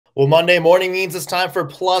Well, Monday morning means it's time for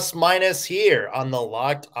Plus Minus here on the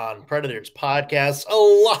Locked on Predators podcast. A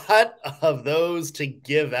lot of those to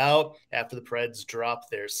give out after the Preds drop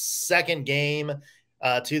their second game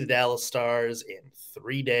to the Dallas Stars in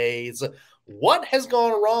 3 days. What has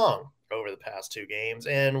gone wrong over the past 2 games,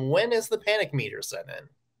 and when is the panic meter set in?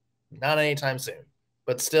 Not anytime soon,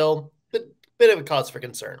 but still a bit of a cause for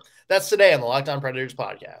concern. That's today on the Locked on Predators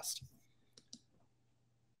podcast.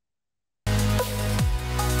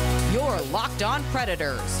 Your Locked On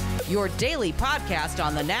Predators, your daily podcast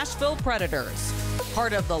on the Nashville Predators.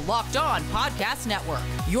 Part of the Locked On Podcast Network,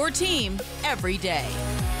 your team every day.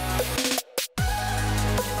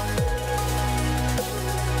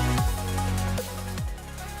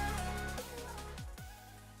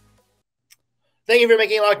 Thank you for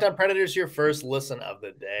making Locked On Predators your first listen of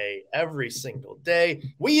the day every single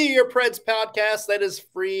day. We are your Preds podcast that is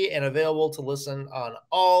free and available to listen on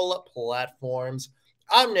all platforms.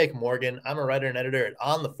 I'm Nick Morgan. I'm a writer and editor at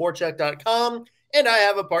ontheforecheck.com, and I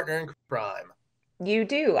have a partner in crime. You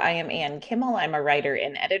do. I am Ann Kimmel. I'm a writer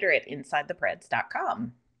and editor at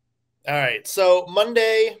InsideThePreds.com. All right, so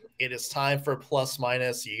Monday, it is time for Plus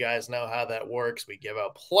Minus. You guys know how that works. We give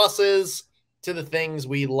out pluses to the things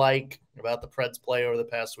we like about the Preds play over the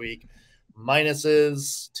past week,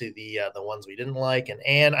 minuses to the ones we didn't like.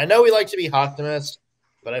 And I know we like to be hocktimists,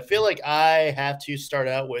 but I feel like I have to start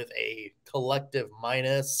out with a collective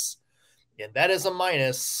minus, and that is a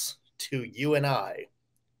minus to you and I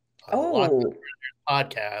on the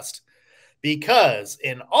podcast, because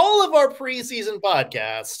in all of our preseason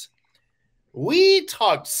podcasts, we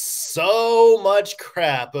talked so much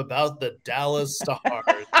crap about the Dallas Stars.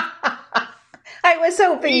 I was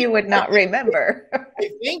hoping you would not remember. I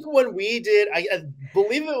think when we did, I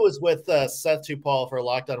believe it was with Seth Tupal for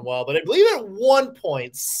Locked On Wild, but I believe at one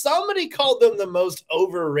point somebody called them the most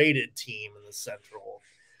overrated team in the Central.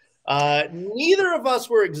 Neither of us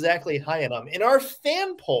were exactly high on them. In our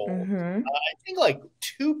fan poll, I think like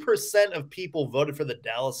 2% of people voted for the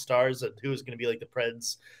Dallas Stars, who was going to be like the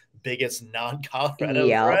Preds' biggest non-Colorado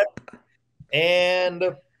threat.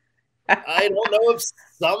 And I don't know if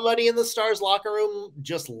somebody in the Stars locker room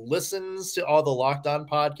just listens to all the Locked On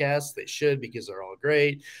podcasts. They should, because they're all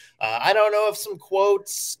great. I don't know if some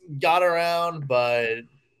quotes got around, but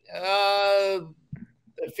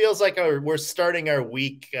it feels like we're starting our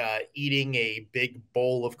week eating a big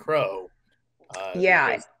bowl of crow.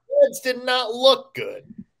 Yeah. The Preds did not look good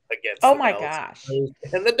against the Dallas gosh. Stars.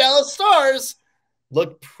 And the Dallas Stars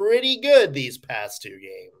looked pretty good these past 2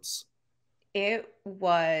 games. It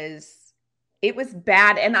was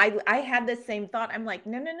bad. And I had the same thought. I'm like,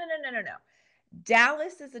 no.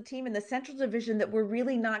 Dallas is a team in the Central Division that we're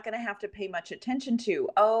really not going to have to pay much attention to.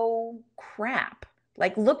 Oh, crap.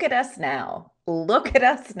 Like, look at us now.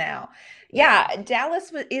 Yeah,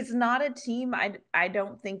 Dallas is not a team I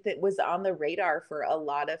don't think that was on the radar for a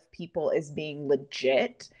lot of people as being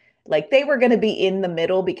legit. Like, they were going to be in the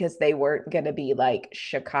middle because they weren't going to be like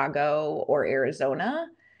Chicago or Arizona.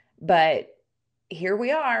 But here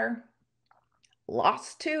we are.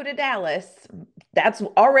 Lost 2 to Dallas. That's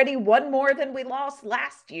already one more than we lost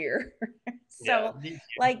last year. So, yeah,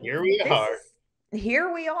 like, here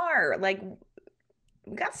we are. Like,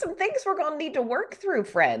 we got some things we're going to need to work through,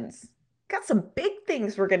 friends. Got some big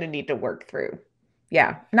things we're going to need to work through.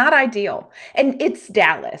 Yeah, not ideal. And it's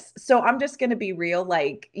Dallas. So I'm just going to be real,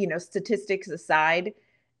 like, statistics aside,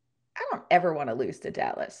 I don't ever want to lose to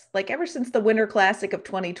Dallas. Like, ever since the Winter Classic of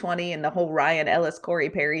 2020 and the whole Ryan Ellis, Corey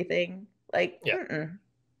Perry thing, like,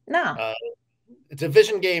 no.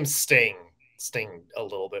 Division games sting a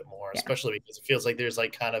little bit more, especially because it feels like there's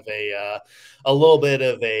like kind of a little bit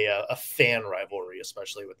of a fan rivalry,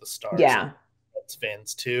 especially with the Stars. Yeah, and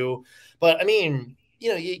fans too. But I mean,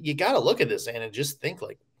 you got to look at this and just think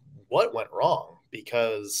like, what went wrong?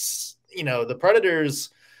 Because the Predators,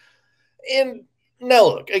 and now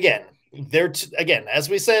look again, again, as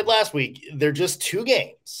we said last week, they're just 2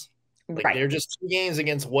 games. Like, they're just 2 games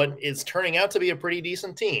against what is turning out to be a pretty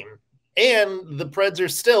decent team. And the Preds are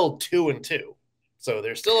still 2-2. So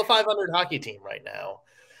they're still a 500 hockey team right now.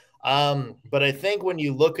 But I think when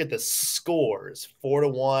you look at the scores,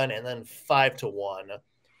 4-1 and then 5-1,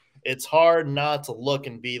 it's hard not to look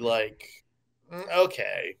and be like,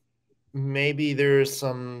 okay, maybe there's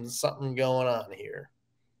something going on here.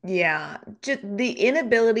 Yeah, just the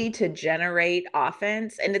inability to generate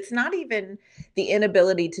offense. And it's not even the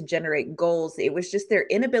inability to generate goals. It was just their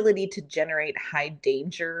inability to generate high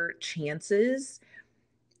danger chances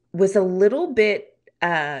was a little bit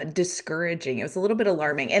discouraging. It was a little bit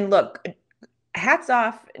alarming. And look, hats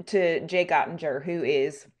off to Jake Ottinger, who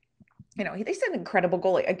is He's an incredible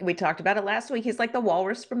goalie. We talked about it last week. He's like the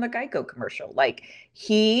walrus from the Geico commercial. Like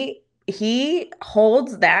he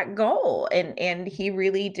holds that goal, and he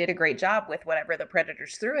really did a great job with whatever the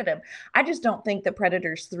Predators threw at him. I just don't think the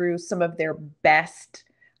Predators threw some of their best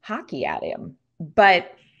hockey at him.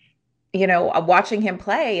 But watching him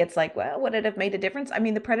play, it's like, well, would it have made a difference? I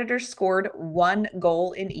mean, the Predators scored one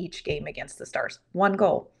goal in each game against the Stars. One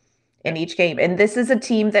goal in each game. And this is a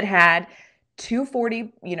team that had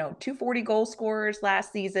 240 goal scorers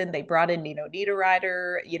last season. They brought in Nino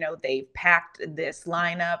Niederreiter. They packed this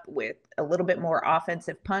lineup with a little bit more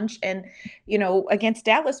offensive punch. And, against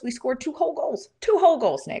Dallas, we scored 2 whole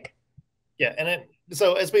goals, Nick. Yeah. And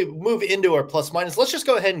so as we move into our plus minus, let's just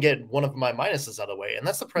go ahead and get one of my minuses out of the way. And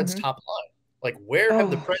that's the Preds top line. Like, where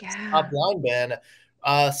have the Preds top line been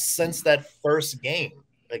since that first game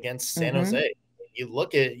against San Jose? You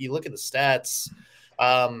look at the stats.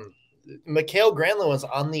 Mikhail Granlund was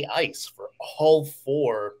on the ice for all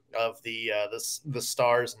 4 of the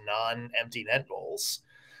Stars' non-empty net goals.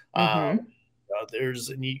 You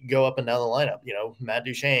go up and down the lineup. Matt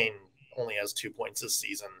Duchene only has 2 points this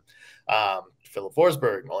season. Filip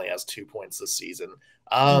Forsberg only has 2 points this season.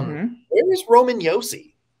 Where's Roman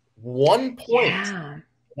Josi? 1 point. Yeah.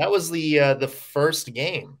 That was the first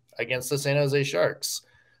game against the San Jose Sharks.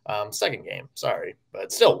 Second game, sorry.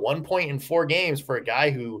 But still, 1 point in 4 games for a guy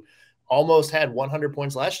who almost had 100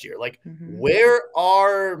 points last year. Like, where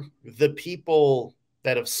are the people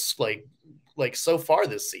that have like so far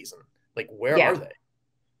this season? Like, where are they?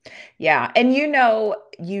 Yeah. And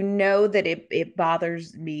that it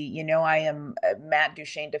bothers me. I am a Matt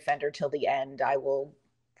Duchene defender till the end. I will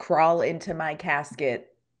crawl into my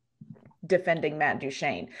casket defending Matt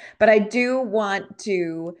Duchene. But I do want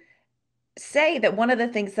to say that one of the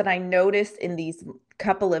things that I noticed in these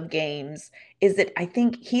couple of games is that I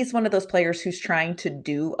think he's one of those players who's trying to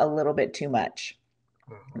do a little bit too much.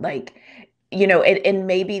 Like, and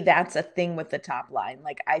maybe that's a thing with the top line.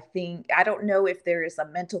 Like, I don't know if there is a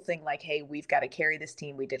mental thing like, hey, we've got to carry this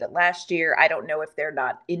team. We did it last year. I don't know if they're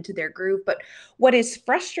not into their groove. But what is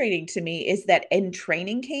frustrating to me is that in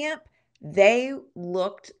training camp, they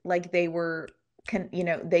looked like they were,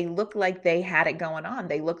 they looked like they had it going on.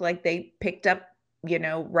 They looked like they picked up,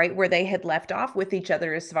 right where they had left off with each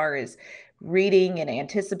other as far as reading and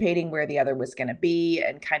anticipating where the other was going to be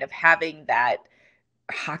and kind of having that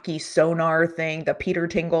hockey sonar thing, the Peter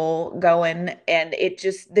Tingle going. And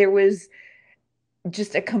there was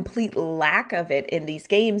just a complete lack of it in these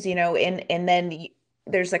games, and then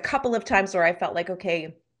there's a couple of times where I felt like,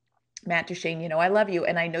 okay, Matt Duchene, I love you.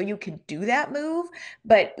 And I know you can do that move,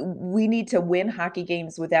 but we need to win hockey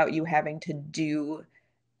games without you having to do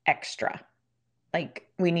extra. Like,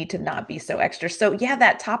 we need to not be so extra. So yeah,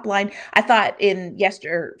 that top line, I thought in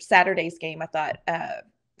Saturday's game, I thought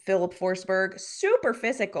Filip Forsberg, super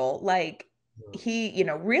physical. Like, he,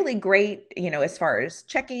 really great, as far as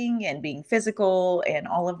checking and being physical and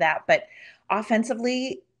all of that. But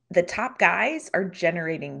offensively, the top guys are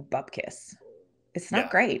generating bupkis. It's not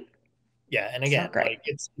great. Yeah, and again, like,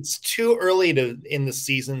 it's too early in the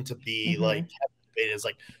season to be like, is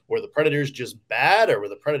like, were the Predators just bad, or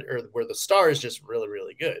were the Stars just really,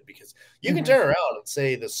 really good? Because you can turn around and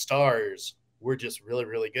say the Stars were just really,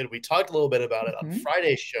 really good. We talked a little bit about it on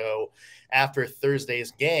Friday's show after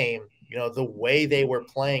Thursday's game. The way they were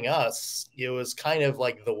playing us, it was kind of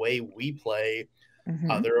like the way we play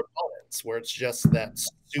other opponents, where it's just that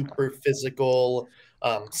super physical,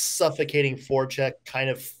 suffocating forecheck,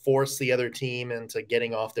 kind of force the other team into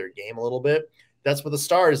getting off their game a little bit. That's what the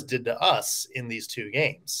Stars did to us in these 2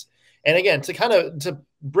 games. And again, to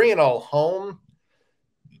bring it all home,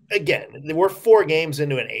 again, we're 4 games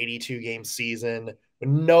into an 82-game season.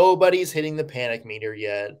 Nobody's hitting the panic meter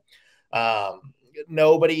yet.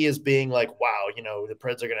 Nobody is being like, wow, the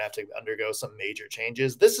Preds are going to have to undergo some major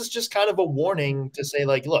changes. This is just kind of a warning to say,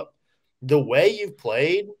 like, look, the way you've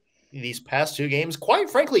played these past 2 games, quite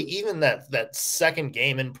frankly, even that second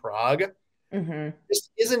game in Prague,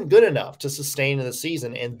 just isn't good enough to sustain in the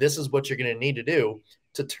season. And this is what you're going to need to do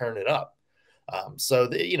to turn it up.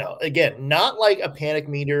 Again, not like a panic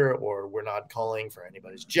meter, or we're not calling for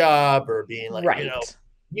anybody's job or being like,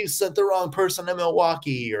 you sent the wrong person to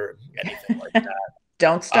Milwaukee or anything like that.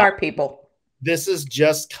 Don't start people. This is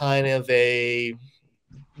just kind of a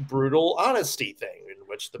brutal honesty thing in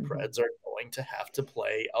which the Preds are going to have to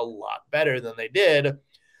play a lot better than they did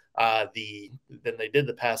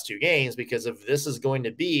the past 2 games, because if this is going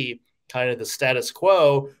to be kind of the status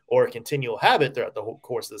quo or a continual habit throughout the whole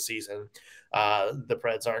course of the season, the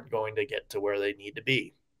Preds aren't going to get to where they need to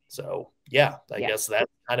be. So, I guess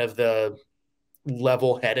that's kind of the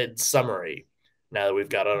level-headed summary now that we've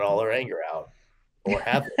gotten all our anger out? Or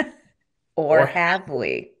have we? Or have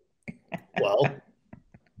we? Well,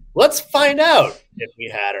 let's find out if we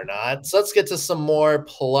had or not. So let's get to some more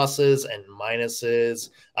pluses and minuses.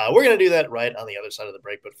 We're going to do that right on the other side of the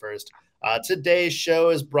break. But first, today's show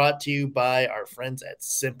is brought to you by our friends at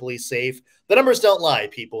SimpliSafe. The numbers don't lie,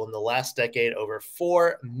 people. In the last decade, over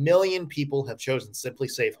 4 million people have chosen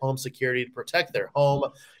SimpliSafe home security to protect their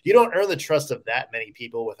home. You don't earn the trust of that many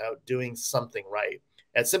people without doing something right.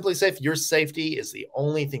 At SimpliSafe, your safety is the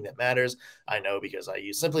only thing that matters. I know because I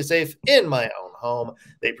use SimpliSafe in my own home.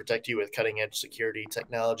 They protect you with cutting-edge security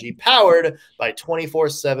technology powered by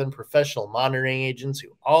 24/7 professional monitoring agents who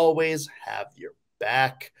always have your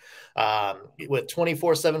back. With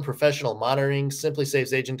 24/7 professional monitoring,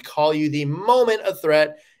 SimpliSafe's agents call you the moment a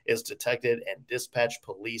threat is detected and dispatch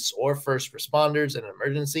police or first responders in an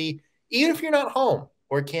emergency, even if you're not home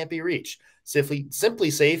or can't be reached.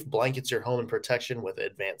 SimpliSafe blankets your home in protection with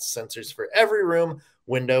advanced sensors for every room,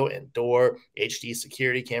 window, and door, HD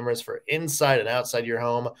security cameras for inside and outside your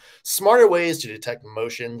home, smarter ways to detect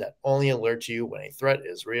motion that only alert you when a threat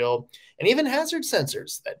is real, and even hazard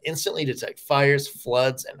sensors that instantly detect fires,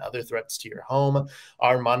 floods, and other threats to your home.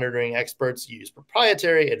 Our monitoring experts use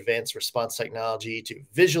proprietary advanced response technology to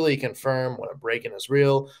visually confirm when a break-in is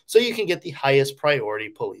real so you can get the highest priority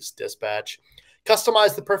police dispatch.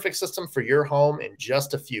 Customize the perfect system for your home in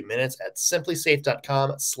just a few minutes at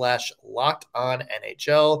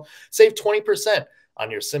simplisafe.com/lockedonnhl. Save 20% on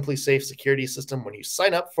your SimpliSafe security system when you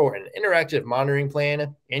sign up for an interactive monitoring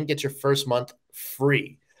plan and get your first month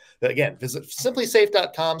free. Again, visit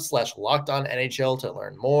simplisafe.com/lockedonnhl to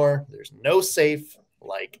learn more. There's no safe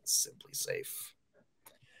like SimpliSafe.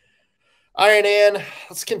 All right, Ann,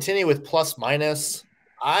 let's continue with plus minus.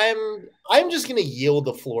 I'm just going to yield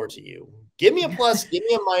the floor to you. Give me a plus, give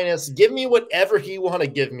me a minus, give me whatever you want to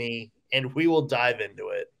give me, and we will dive into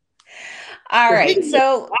it. All right.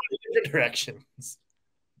 So, different directions.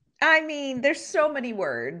 I mean, there's so many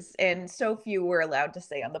words and so few we're allowed to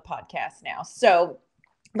say on the podcast now. So,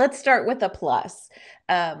 let's start with a plus.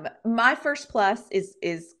 My first plus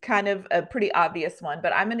is kind of a pretty obvious one,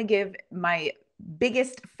 but I'm going to give my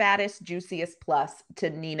biggest, fattest, juiciest plus to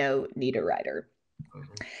Nino Niederreiter.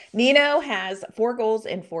 Nino has 4 goals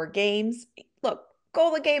in 4 games. Look,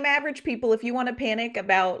 goal a game average, people. If you want to panic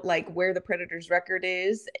about like where the Predators record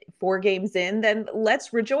is 4 games in, then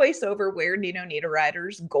let's rejoice over where Nino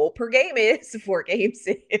Niederreiter's goal per game is 4 games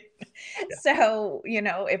in. Yeah. So,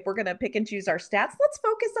 if we're going to pick and choose our stats, let's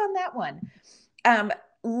focus on that one.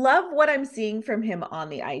 Love what I'm seeing from him on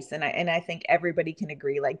the ice. And I think everybody can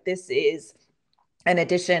agree, like, this is an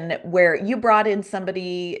addition where you brought in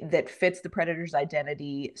somebody that fits the Predators'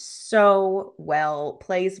 identity so well,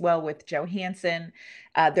 plays well with Johansson.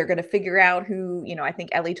 They're going to figure out who, I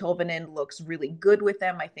think Ellie Tolvanen looks really good with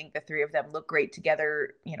them. I think the 3 of them look great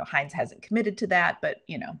together. Heinz hasn't committed to that, but,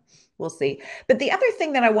 we'll see. But the other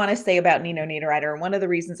thing that I want to say about Nino Niederreiter, and one of the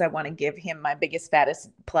reasons I want to give him my biggest,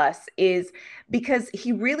 fattest plus, is because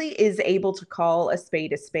he really is able to call a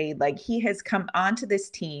spade a spade. Like, he has come onto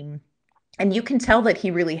this team, and you can tell that he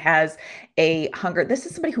really has a hunger. This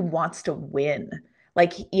is somebody who wants to win.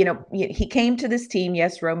 Like, he came to this team.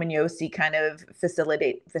 Yes, Roman Josi kind of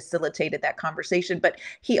facilitated that conversation, but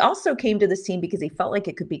he also came to this team because he felt like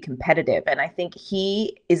it could be competitive. And I think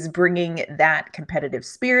he is bringing that competitive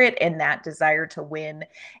spirit and that desire to win.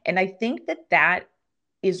 And I think that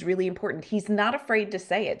is really important. He's not afraid to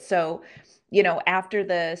say it. So, after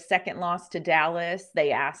the second loss to Dallas,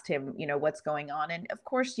 they asked him, what's going on. And of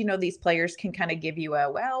course, these players can kind of give you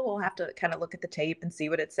we'll have to kind of look at the tape and see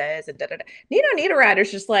what it says. And Nino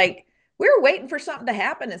Niederreiter's just like, we were waiting for something to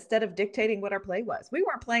happen instead of dictating what our play was. We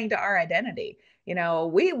weren't playing to our identity.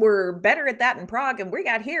 We were better at that in Prague, and we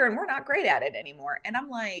got here and we're not great at it anymore. And I'm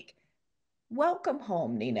like, welcome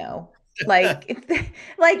home, Nino. Like,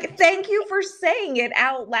 thank you for saying it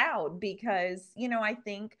out loud, because, I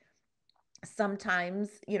think sometimes,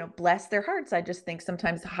 bless their hearts, I just think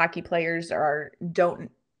sometimes hockey players don't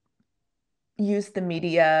use the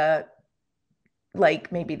media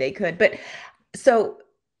like maybe they could. But so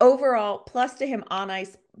overall, plus to him on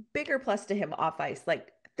ice, bigger plus to him off ice.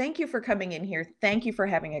 Like, thank you for coming in here. Thank you for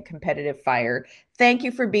having a competitive fire. Thank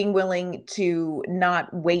you for being willing to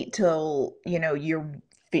not wait till, you're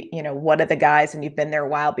one of the guys and you've been there a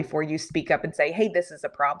while before you speak up and say, hey, this is a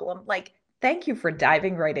problem. Like, thank you for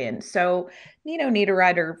diving right in. So, Nino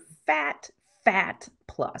Niederreiter, fat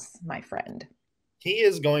plus, my friend. He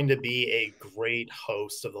is going to be a great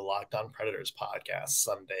host of the Locked On Predators podcast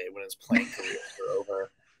someday when his playing careers are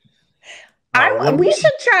over. We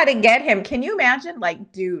should try to get him. Can you imagine?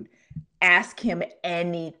 Like, dude, ask him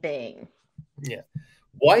anything. Yeah.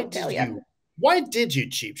 Why Tell did ya. you why did you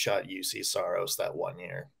cheap shot Juuse Saros that 1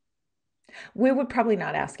 year? We would probably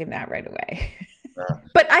not ask him that right away. Uh,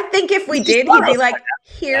 But I think if we Juuse did, he'd be Saros like, that,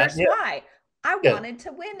 here's yeah. why. I Yeah. wanted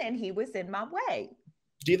to win and he was in my way.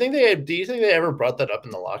 Do you think they ever brought that up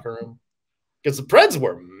in the locker room? Because the Preds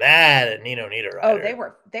were mad at Nino Niederreiter. Oh,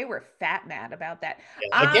 they were fat mad about that. Yeah,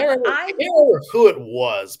 I can't remember who it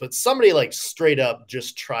was, but somebody like straight up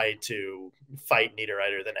just tried to fight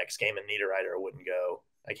Niederreiter the next game, and Niederreiter wouldn't go.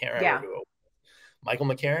 I can't remember who it was. Michael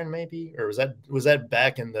McCarron, maybe, or was that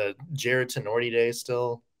back in the Jared Tenorti days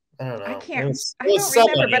still? I don't know. I don't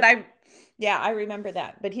somebody. remember, but I remember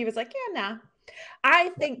that. But he was like, yeah, nah. I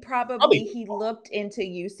think probably he looked into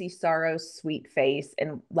Juuse Saros' sweet face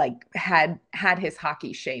and like had his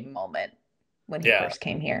hockey shame moment when he first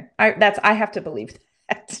came here. I have to believe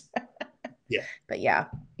that. Yeah. But yeah,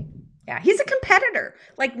 he's a competitor.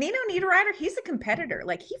 Like Nino Niederreiter, he's a competitor.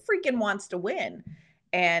 Like he freaking wants to win,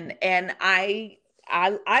 and I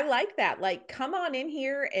like that. Like, come on in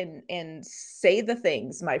here and say the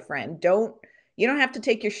things, my friend. You don't have to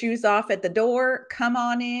take your shoes off at the door. Come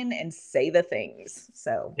on in and say the things.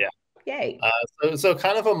 So yeah, yay. So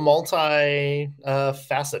kind of a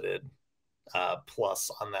multi-faceted plus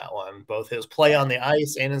on that one. Both his play on the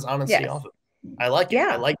ice and his honesty off it. I like it.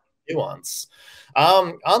 I like the nuance.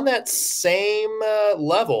 On that same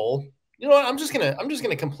level, you know what? I'm just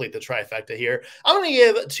gonna complete the trifecta here. I'm gonna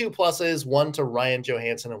give 2 pluses, 1 to Ryan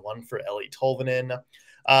Johansson and 1 for Eeli Tolvanen.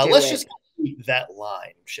 Let's just complete that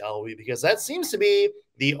line, shall we? Because that seems to be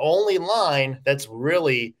the only line that's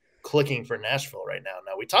really clicking for Nashville right now.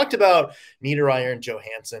 Now, we talked about Niederreiter and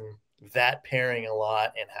Johansson, that pairing a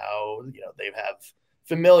lot, and how they have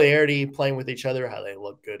familiarity playing with each other, how they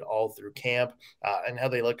look good all through camp, and how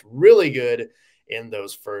they looked really good in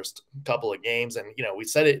those first couple of games. And, we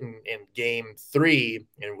said it in game 3,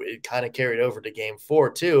 and it kind of carried over to game 4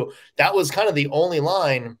 too. That was kind of the only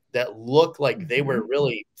line that looked like they were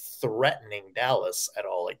really threatening Dallas at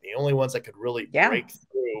all. Like the only ones that could really break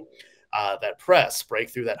through that press, break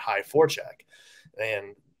through that high forecheck.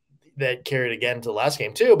 And that carried again to the last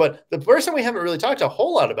game too. But the person we haven't really talked a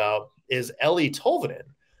whole lot about is Eeli Tolvanen.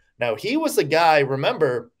 Now, he was the guy,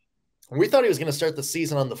 remember, we thought he was going to start the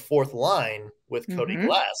season on the 4th line with Cody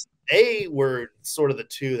Glass. They were sort of the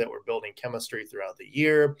two that were building chemistry throughout the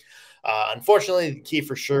year. Unfortunately,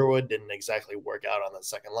 Kiefer Sherwood didn't exactly work out on the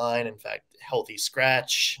second line. In fact, healthy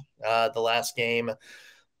scratch the last game.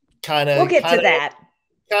 We'll get to that.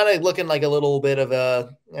 Kind of looking like a little bit of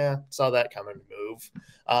a, saw that coming move.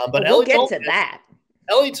 But we'll get to that.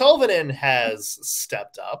 Eeli Tolvanen has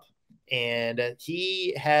stepped up, and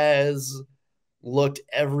he has looked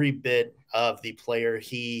every bit of the player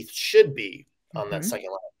he should be on that second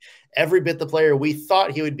line. Every bit the player we thought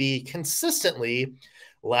he would be consistently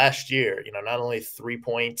last year. Not only 3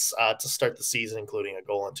 points to start the season, including a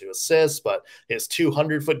goal and 2 assists, but his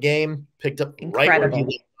 200-foot game picked up right where he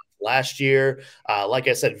left last year. Like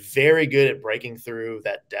I said, very good at breaking through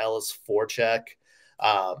that Dallas forecheck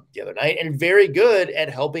the other night, and very good at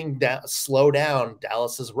helping slow down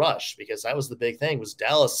Dallas's rush, because that was the big thing, was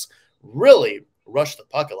Dallas really rushed the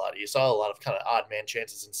puck a lot. You saw a lot of kind of odd man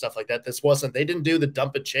chances and stuff like that. They didn't do the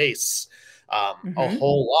dump and chase a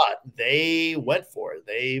whole lot. They went for it.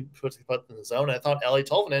 They put in the zone. I thought Eeli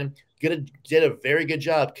Tolvanen did a very good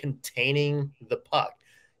job containing the puck,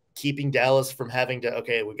 keeping Dallas from having to,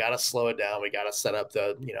 we got to slow it down. We got to set up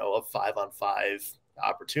the, a 5-on-5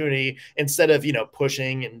 opportunity instead of,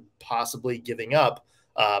 pushing and possibly giving up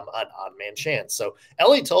an odd man chance. So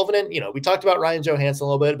Eeli Tolvanen, we talked about Ryan Johansson a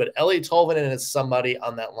little bit, but Eeli Tolvanen is somebody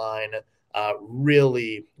on that line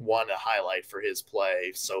really want to highlight for his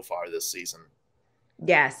play so far this season.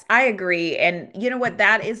 Yes, I agree. And you know what?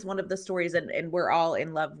 That is one of the stories, and we're all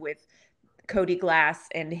in love with Cody Glass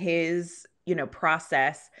and his,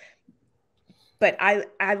 process. But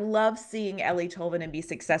I love seeing Eeli Tolvanen be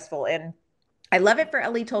successful. And I love it for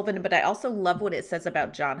Eeli Tolvanen, but I also love what it says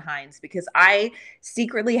about John Hines, because I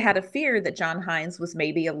secretly had a fear that John Hines was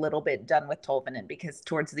maybe a little bit done with Tolvanen, because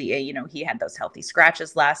towards the end, he had those healthy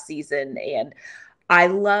scratches last season. And I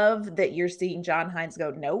love that you're seeing John Hines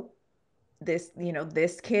go, nope, this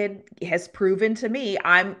kid has proven to me,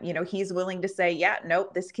 he's willing to say, yeah,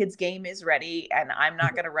 nope, this kid's game is ready and I'm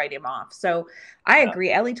not going to write him off. So I agree.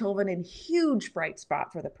 Eeli Tolvanen, huge bright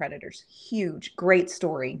spot for the Predators. Huge, great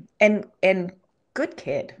story. And good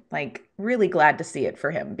kid, like really glad to see it for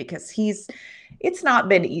him, because it's not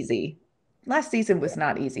been easy. Last season was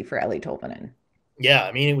not easy for Eeli Tolvanen. Yeah.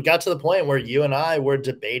 I mean, we got to the point where you and I were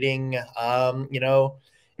debating,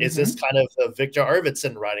 Is this kind of a Victor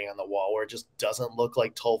Arvidsson writing on the wall where it just doesn't look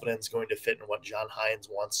like Tolvanen's going to fit in what John Hynes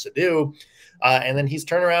wants to do? And then he's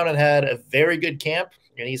turned around and had a very good camp,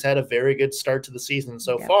 and he's had a very good start to the season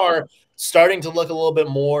so far, starting to look a little bit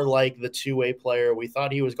more like the two-way player we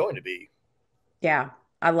thought he was going to be. Yeah,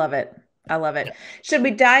 I love it. I love it. Yeah. Should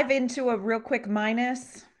we dive into a real quick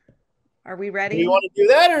minus? Are we ready? Do you want to do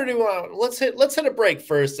that, or do you want let's hit a break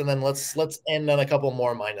first, and then let's end on a couple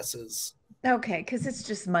more minuses. Okay, because it's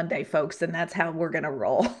just Monday, folks, and that's how we're going to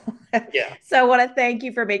roll. Yeah. So I want to thank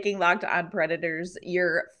you for making Locked On Predators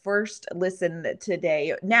your first listen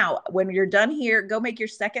today. Now, when you're done here, go make your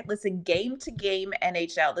second listen, Game to Game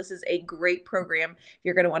NHL. This is a great program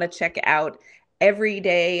you're going to want to check out every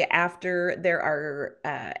day after there are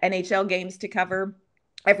NHL games to cover.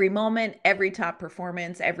 Every moment, every top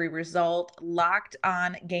performance, every result, Locked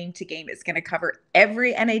On Game to Game is going to cover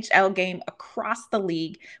every NHL game across the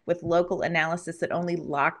league with local analysis that only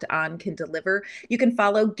Locked On can deliver. You can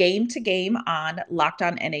follow Game to Game on Locked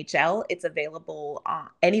On NHL. It's available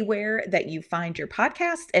anywhere that you find your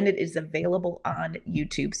podcast, and it is available on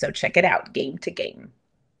YouTube. So check it out, Game to Game.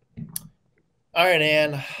 All right,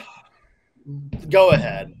 Ann, go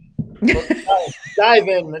ahead. dive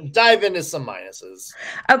into some minuses.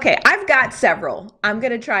 Okay, I've got several. I'm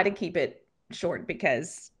going to try to keep it short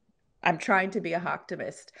because I'm trying to be a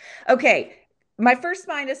hocktimists. Okay, my first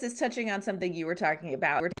minus is touching on something you were talking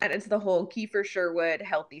about. It's the whole Kiefer Sherwood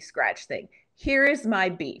healthy scratch thing. Here is my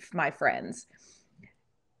beef, my friends.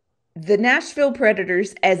 The Nashville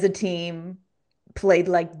Predators as a team played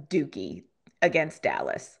like Dookie against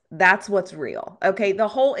Dallas. That's what's real. Okay. The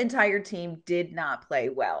whole entire team did not play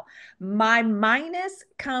well. My minus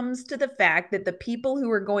comes to the fact that the people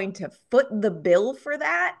who are going to foot the bill for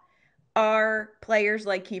that are players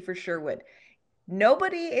like Kiefer Sherwood.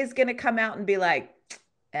 Nobody is going to come out and be like,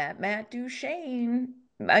 Matt Duchene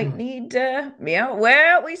might need to,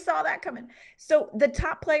 well, we saw that coming. So the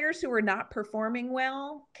top players who are not performing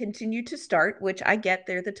well continue to start, which I get,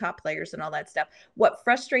 they're the top players and all that stuff. What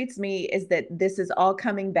frustrates me is that this is all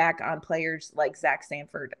coming back on players like Zach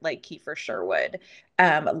Sanford, like Kiefer Sherwood,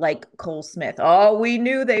 like Cole Smith. Oh, we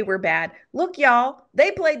knew they were bad. Look, y'all,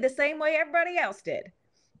 they played the same way everybody else did.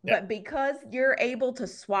 Yeah. But because you're able to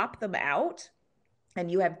swap them out, and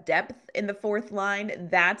you have depth in the fourth line,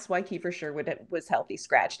 that's why Kiefer Sherwood was healthy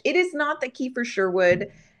scratched. It is not that Kiefer Sherwood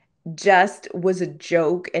just was a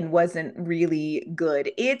joke and wasn't really good.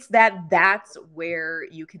 It's that's where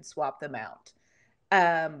you can swap them out.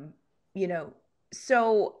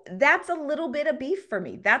 So that's a little bit of beef for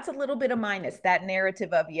me. That's a little bit of minus, that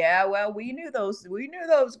narrative of, we knew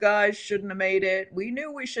those guys shouldn't have made it. We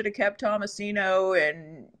knew we should have kept Tomasino,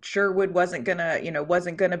 and Sherwood wasn't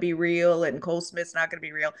gonna be real, and Cole Smith's not gonna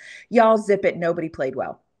be real. Y'all zip it. Nobody played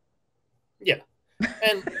well. Yeah.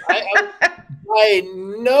 And I by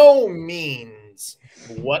no means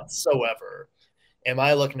whatsoever am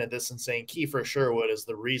I looking at this and saying Kiefer Sherwood is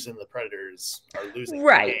the reason the Predators are losing.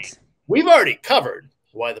 Right. We've already covered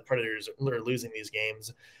why the Predators are losing these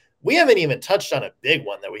games. We haven't even touched on a big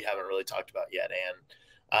one that we haven't really talked about yet,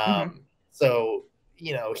 Ann. So,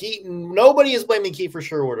 nobody is blaming Kiefer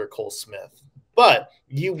Sherwood or Cole Smith. But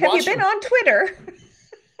have you been on Twitter?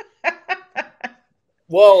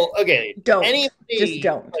 Well, okay. Don't. Just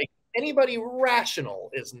don't. Like, anybody rational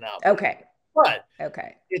is not. Okay. But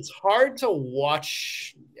it's hard to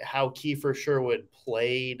watch how Kiefer Sherwood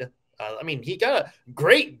played. He got a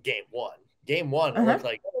great game one. Game one, it looked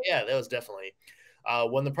like, that was definitely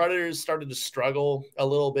when the Predators started to struggle a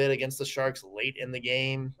little bit against the Sharks late in the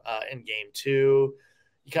game. In game two,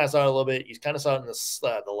 you kind of saw it a little bit. You kind of saw it in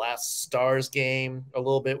the last Stars game a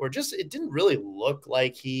little bit, where just it didn't really look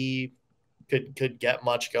like he could get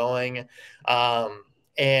much going.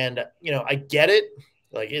 And I get it.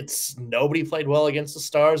 Like, it's nobody played well against the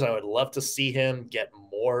Stars. I would love to see him get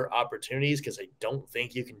more opportunities because I don't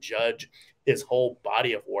think you can judge his whole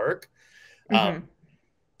body of work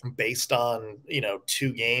based on,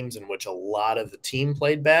 2 games in which a lot of the team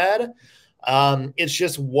played bad. It's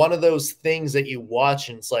just one of those things that you watch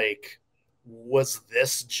and it's like, was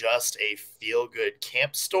this just a feel-good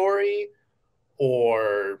camp story?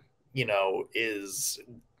 Or, is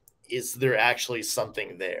there actually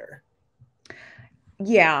something there?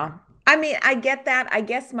 Yeah. I get that. I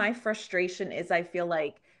guess my frustration is I feel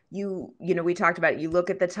like we talked about it. You look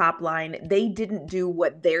at the top line, they didn't do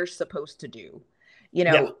what they're supposed to do,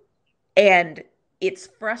 and it's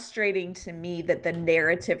frustrating to me that the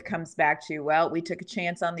narrative comes back to, we took a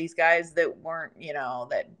chance on these guys that weren't,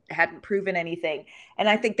 that hadn't proven anything. And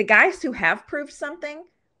I think the guys who have proved something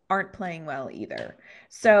aren't playing well either.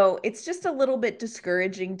 So it's just a little bit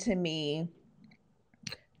discouraging to me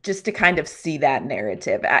just to kind of see that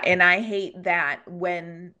narrative. And I hate that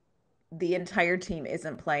when the entire team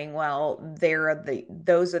isn't playing well,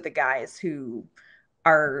 those are the guys who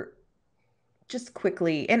are just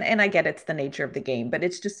quickly, and I get it's the nature of the game, but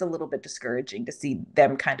it's just a little bit discouraging to see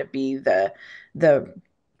them kind of be the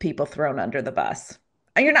people thrown under the bus.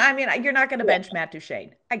 You're not going to bench Matt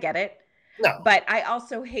Duchene. I get it. No. But I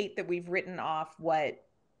also hate that we've written off what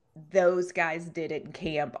those guys did in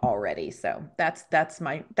camp already. So that's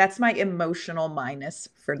my emotional minus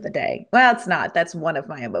for the day. Well, it's not. That's one of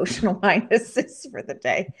my emotional minuses for the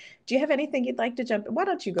day. Do you have anything you'd like to jump? Why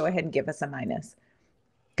don't you go ahead and give us a minus?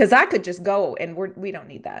 Because I could just go and we don't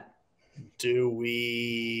need that. Do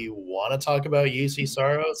we want to talk about Juuse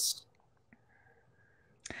Saros?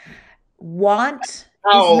 Want is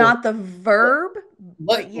not the verb.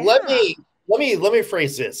 Let me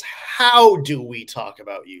phrase this. How do we talk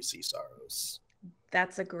about Juuse Saros?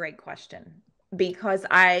 That's a great question, because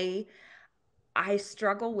I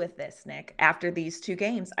struggle with this, Nick. After these 2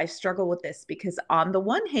 games, I struggle with this because on the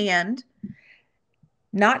one hand,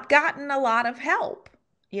 not gotten a lot of help.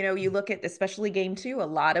 You know, you look at especially game 2, a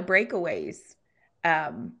lot of breakaways.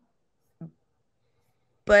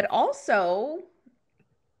 But also,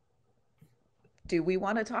 do we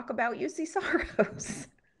want to talk about Juuse Saros?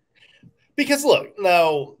 Because look,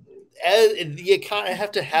 now you kind of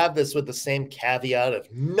have to have this with the same caveat of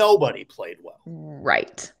nobody played well.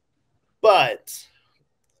 Right. But,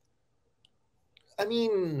 I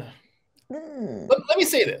mean, let me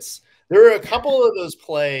say this. There are a couple of those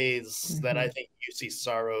plays that I think Juuse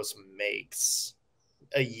Saros makes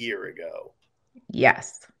a year ago.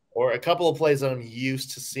 Yes. Or a couple of plays that I'm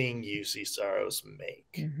used to seeing Juuse Saros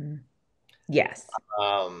make. Yes.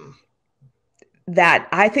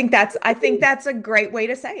 I think that's a great way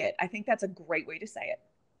to say it. I think that's a great way to say it.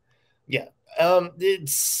 Yeah.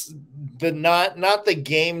 It's the not the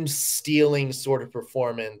game stealing sort of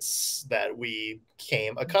performance that we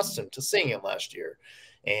came accustomed to seeing him last year.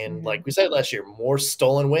 And like we said last year, more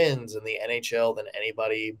stolen wins in the NHL than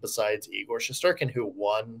anybody besides Igor Shesterkin, who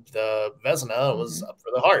won the Vezina and was up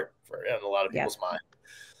for the Hart in a lot of people's mind.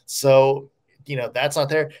 So, you know, that's not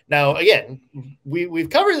there. Now, again,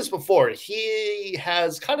 we've covered this before. He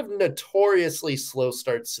has kind of notoriously slow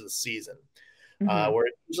starts to the season, where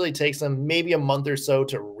it usually takes him maybe a month or so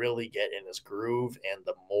to really get in his groove. And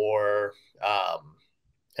the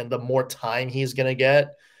more time he's going to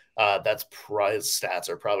get, his stats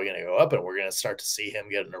are probably going to go up, and we're going to start to see him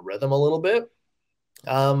get in a rhythm a little bit.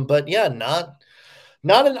 But yeah, not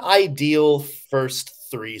an ideal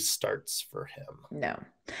first 3 starts for him. No.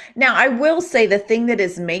 Now, I will say the thing that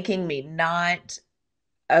is making me not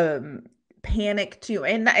panic too,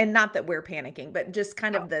 and not that we're panicking, but just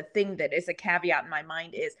kind of the thing that is a caveat in my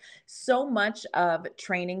mind is so much of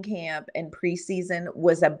training camp and preseason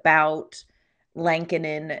was about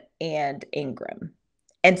Lankinen and Ingram.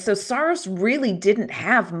 And so Saros really didn't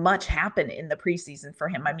have much happen in the preseason for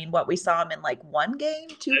him. I mean, we saw him in like 1 game,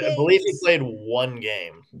 2 games? I believe he played 1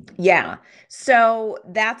 game. Yeah. So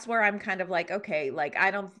that's where I'm kind of like, okay, like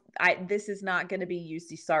this is not going to be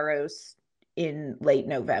Juuse Saros in late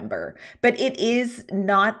November, but it is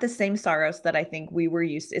not the same Saros that I think we were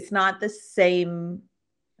used to. It's not the same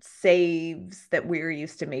saves that we were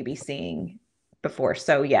used to maybe seeing before.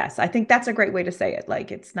 So yes, I think that's a great way to say it.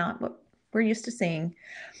 Like, it's not what we're used to seeing.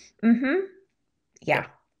 Yeah.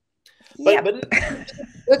 But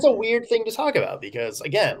that's a weird thing to talk about because,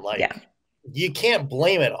 again, you can't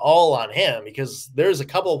blame it all on him because there's a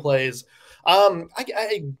couple of plays.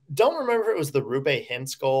 I don't remember if it was the Roope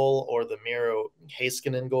Hintz goal or the Miro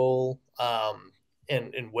Heiskanen goal,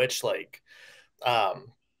 in which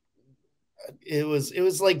it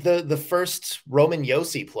was like the first Roman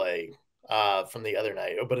Josi play from the other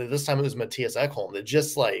night, but at this time it was Mattias Ekholm that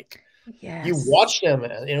just you watched him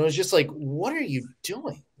and it was just like, what are you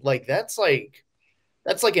doing? Like that's like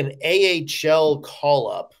an AHL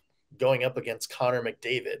call up going up against Connor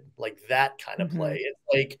McDavid, like that kind of play.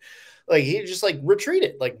 It's like he just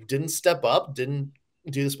retreated, didn't step up, didn't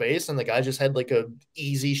do the space, and the guy just had a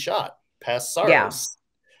easy shot past Saros.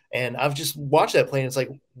 Yeah. And I've just watched that play and it's like,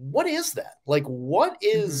 what is that? Like, what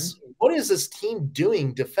is this team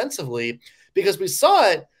doing defensively? Because we saw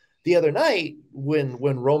it the other night when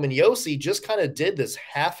Roman Josi just kind of did this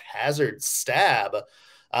haphazard stab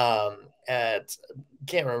at,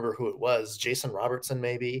 can't remember who it was, Jason Robertson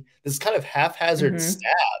maybe. This kind of haphazard stab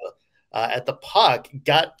at the puck,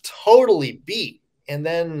 got totally beat. And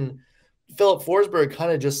then Filip Forsberg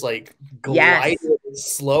kind of just glided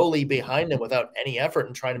slowly behind him without any effort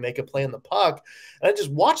and trying to make a play on the puck. And I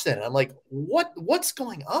just watched that and I'm like, what's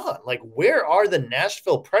going on? Like, where are the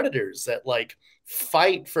Nashville Predators that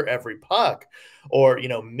fight for every puck or,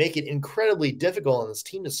 make it incredibly difficult on this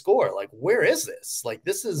team to score. Like, where is this? Like,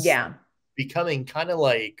 this is becoming kind of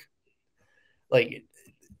like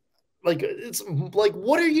it's like,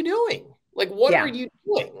 what are you doing? Like, what are you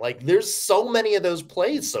doing? Like, there's so many of those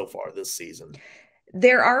plays so far this season.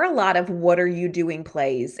 There are a lot of what are you doing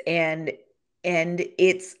plays, and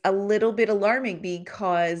it's a little bit alarming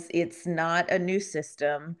because it's not a new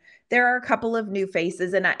system. There are a couple of new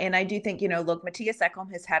faces, and I do think, look, Mattias Ekholm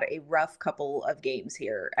has had a rough couple of games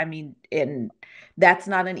here. I mean, and that's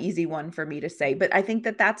not an easy one for me to say, but I think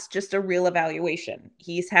that that's just a real evaluation.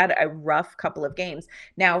 He's had a rough couple of games.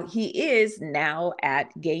 Now he is now at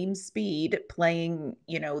game speed playing,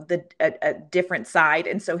 a different side,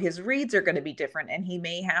 and so his reads are going to be different, and he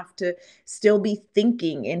may have to still be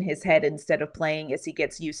thinking in his head instead of playing as he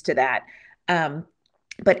gets used to that.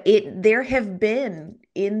 But there have been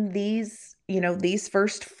in these, these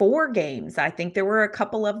first 4 games, I think there were a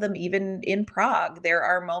couple of them even in Prague. There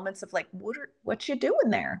are moments of like, what you doing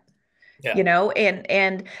there? Yeah.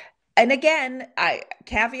 And again, I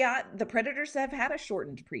caveat, the Predators have had a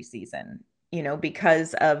shortened preseason,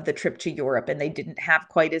 because of the trip to Europe, and they didn't have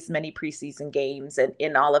quite as many preseason games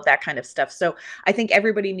and all of that kind of stuff. So I think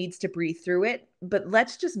everybody needs to breathe through it, but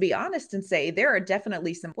let's just be honest and say there are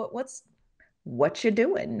definitely some, what you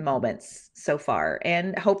doing moments so far.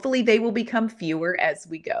 And hopefully they will become fewer as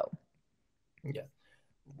we go. Yeah.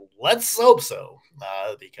 Let's hope so,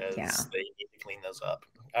 because they need to clean those up.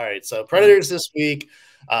 All right, so Predators this week,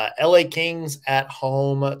 LA Kings at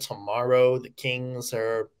home tomorrow. The Kings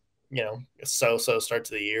are, so-so start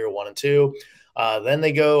to the year, 1-2. Then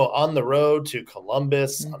they go on the road to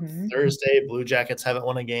Columbus on Thursday. Blue Jackets haven't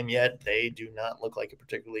won a game yet. They do not look like a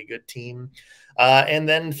particularly good team. And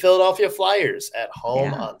then Philadelphia Flyers at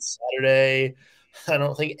home on Saturday. I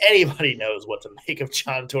don't think anybody knows what to make of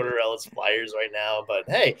John Tortorella's Flyers right now, but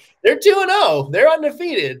hey, they're 2-0. They're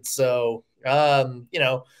undefeated. So, kind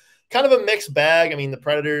of a mixed bag. I mean, the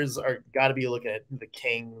Predators are got to be looking at the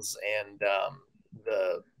Kings and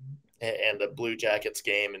the Blue Jackets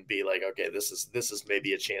game and be like, okay, this is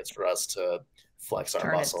maybe a chance for us to flex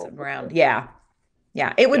our muscle around. Yeah.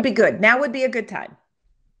 It would be good. Now would be a good time.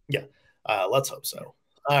 Yeah. Let's hope so.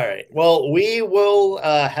 All right. Well, we will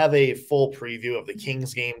have a full preview of the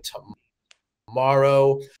Kings game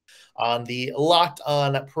tomorrow on the Locked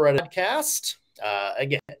On podcast.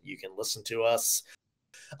 Again, you can listen to us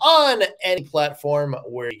on any platform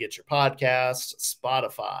where you get your podcasts,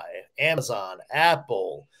 Spotify, Amazon,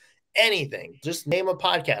 Apple, anything. Just name a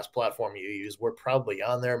podcast platform you use. We're probably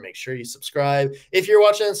on there. Make sure you subscribe. If you're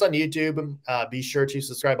watching this on YouTube, be sure to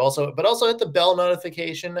subscribe but also hit the bell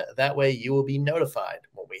notification. That way you will be notified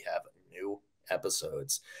when we have new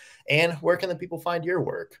episodes. And where can the people find your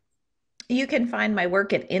work? You can find my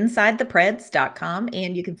work at InsideThePreds.com,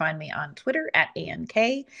 and you can find me on Twitter at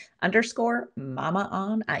ANK_MamaOnIce.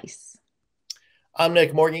 I'm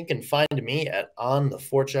Nick Morgan. You can find me at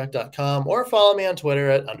ontheforecheck.com or follow me on Twitter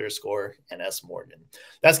at _NSMorgan.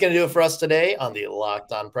 That's going to do it for us today on the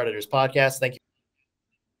Locked On Predators podcast. Thank you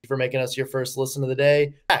for making us your first listen of the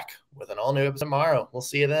day. Back with an all-new episode tomorrow. We'll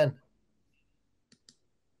see you then.